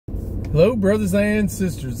Hello, brothers and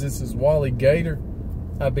sisters. This is Wally Gator,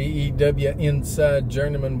 IBEW Inside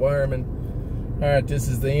Journeyman Wireman. All right, this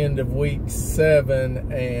is the end of week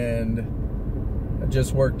 7, and I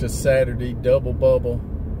just worked a Saturday double bubble.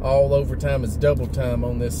 All overtime is double time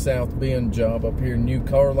on this South Bend job up here in New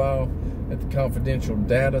Carlisle at the Confidential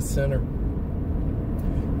Data Center.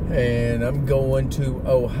 And I'm going to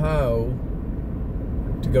Ohio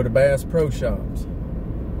to go to Bass Pro Shops.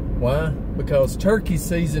 Why? Because turkey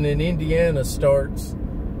season in Indiana starts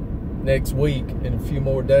next week in a few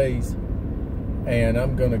more days, and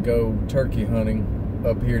I'm gonna go turkey hunting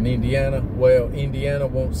up here in Indiana. Well, Indiana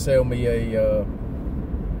won't sell me a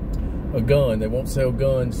gun. They won't sell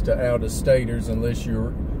guns to out-of-staters unless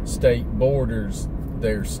your state borders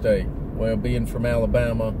their state. Well, being from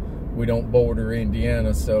Alabama, we don't border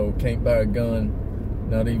Indiana, so can't buy a gun,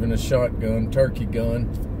 not even a shotgun, turkey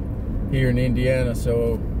gun here in Indiana.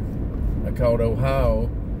 So I called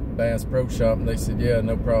Ohio Bass Pro Shop, and they said, yeah,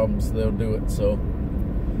 no problems, they'll do it. So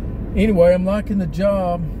anyway, I'm liking the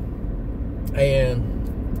job, and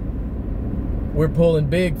we're pulling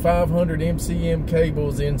big 500 MCM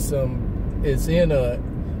cables in it's in a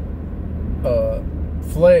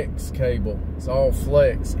flex cable. It's all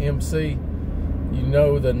flex MC. You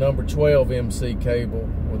know, the number 12 MC cable.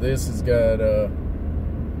 Well, this has got a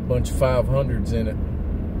bunch of 500s in it.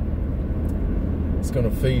 It's going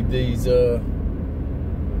to feed these,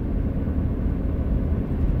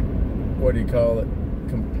 what do you call it?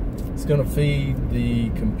 It's going to feed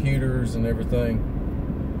the computers and everything.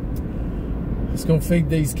 It's going to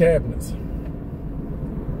feed these cabinets.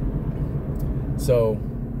 So,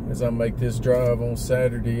 as I make this drive on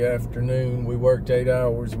Saturday afternoon, we worked 8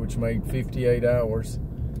 hours, which made 58 hours.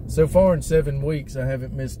 So far in 7 weeks, I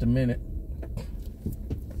haven't missed a minute.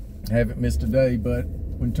 I haven't missed a day, but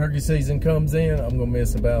when turkey season comes in, I'm gonna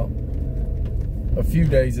miss about a few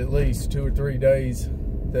days at least, 2 or 3 days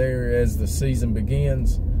there as the season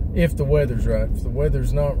begins, if the weather's right. If the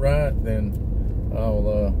weather's not right, then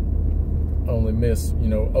I'll only miss, you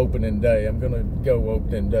know, opening day. I'm gonna go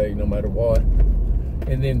opening day no matter what,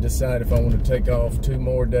 and then decide if I want to take off 2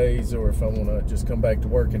 more days or if I want to just come back to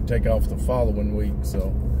work and take off the following week.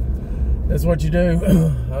 So that's what you do.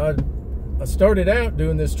 I started out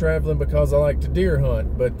doing this traveling because I like to deer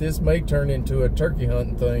hunt, but this may turn into a turkey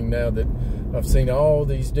hunting thing now that I've seen all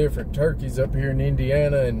these different turkeys up here in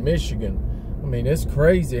Indiana and Michigan. I mean, it's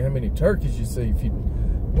crazy how many turkeys you see.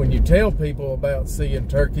 When you tell people about seeing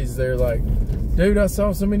turkeys, they're like, dude, I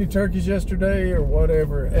saw so many turkeys yesterday or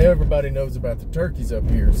whatever. Everybody knows about the turkeys up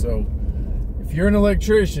here. So if you're an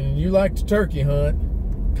electrician and you like to turkey hunt,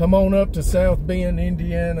 come on up to South Bend,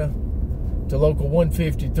 Indiana, to local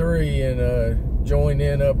 153, and join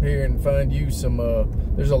in up here and find you some,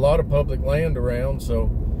 there's a lot of public land around, so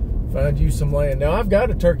find you some land. Now, I've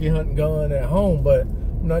got a turkey hunting gun at home, but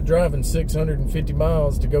I'm not driving 650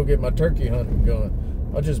 miles to go get my turkey hunting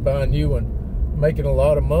gun. I'll just buy a new one. I'm making a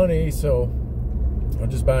lot of money, so I'll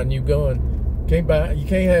just buy a new gun. You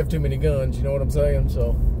can't have too many guns, you know what I'm saying?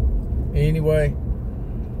 So anyway,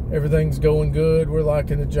 everything's going good. We're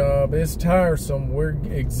liking the job. It's tiresome. We're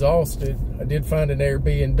exhausted. I did find an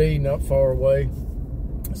Airbnb not far away.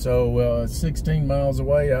 So 16 miles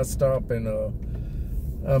away, I stop, and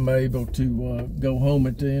I'm able to go home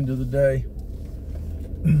at the end of the day.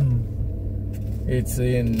 It's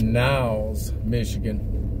in Niles,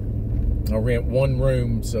 Michigan. I rent one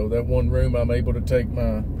room, so that one room I'm able to take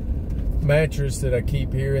my mattress that I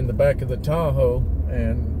keep here in the back of the Tahoe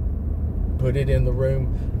and put it in the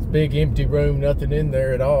room. It's a big empty room, nothing in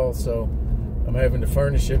there at all, so I'm having to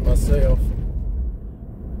furnish it myself.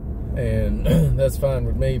 And that's fine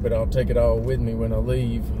with me, but I'll take it all with me when I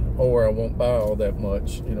leave, or I won't buy all that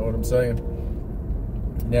much, you know what I'm saying?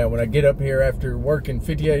 Now, when I get up here after working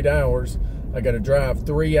 58 hours, I got to drive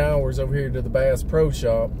 3 hours over here to the Bass Pro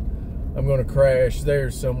Shop. I'm going to crash there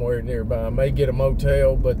somewhere nearby. I may get a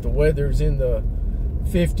motel, but the weather's in the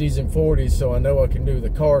 50s and 40s, so I know I can do the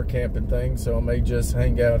car camping thing. So I may just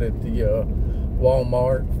hang out at the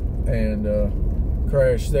Walmart and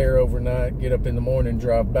crash there overnight, get up in the morning,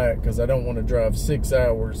 drive back, because I don't want to drive 6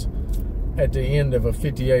 hours at the end of a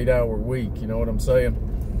 58-hour week. You know what I'm saying?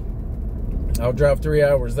 I'll drive 3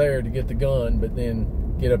 hours there to get the gun, but then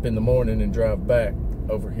get up in the morning and drive back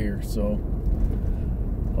over here. So,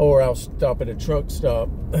 or I'll stop at a truck stop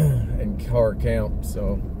and car camp.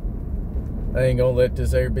 So I ain't gonna let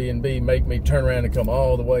this Airbnb make me turn around and come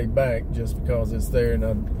all the way back just because it's there, and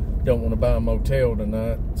I don't want to buy a motel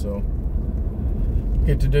tonight. So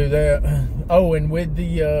get to do that. Oh, and with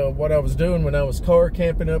the what I was doing when I was car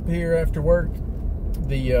camping up here after work,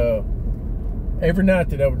 the every night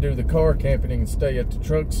that I would do the car camping and stay at the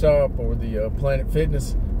truck stop or the Planet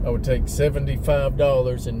Fitness, I would take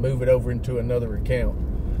 $75 and move it over into another account.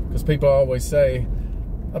 Because people always say,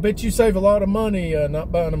 I bet you save a lot of money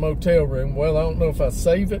not buying a motel room. Well, I don't know if I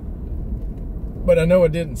save it, but I know I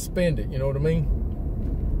didn't spend it, you know what I mean?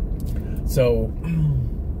 So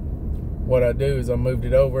what I do is I moved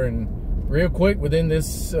it over, and real quick within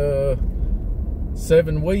this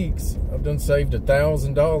 7 weeks, I've done saved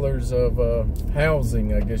 $1,000 of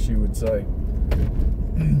housing, I guess you would say.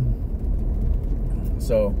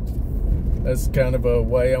 So that's kind of a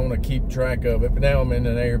way I want to keep track of it. But now I'm in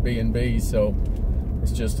an Airbnb, so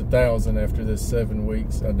it's just $1,000 after this 7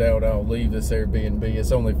 weeks. I doubt I'll leave this Airbnb.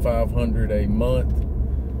 It's only $500 a month,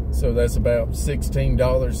 so that's about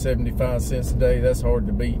 $16.75 a day. That's hard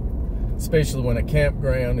to beat, especially when a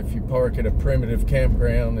campground, if you park at a primitive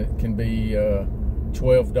campground, it can be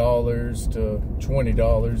 $12 to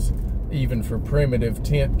 $20 even for primitive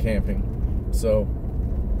tent camping. So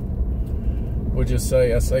we'll just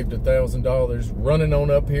say I saved $1,000 running on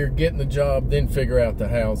up here, getting the job, then figure out the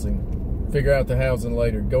housing. Figure out the housing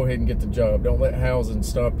later. Go ahead and get the job. Don't let housing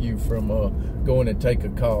stop you from going and take a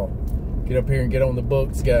call. Get up here and get on the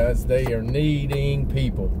books, guys. They are needing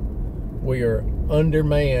people. We are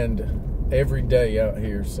undermanned every day out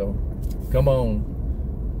here, so come on.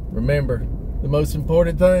 Remember, the most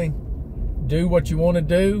important thing, do what you want to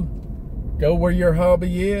do, go where your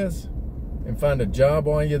hobby is, and find a job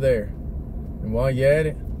while you're there. And while you're at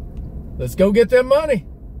it, let's go get that money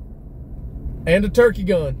and a turkey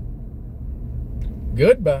gun.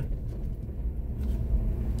 Goodbye.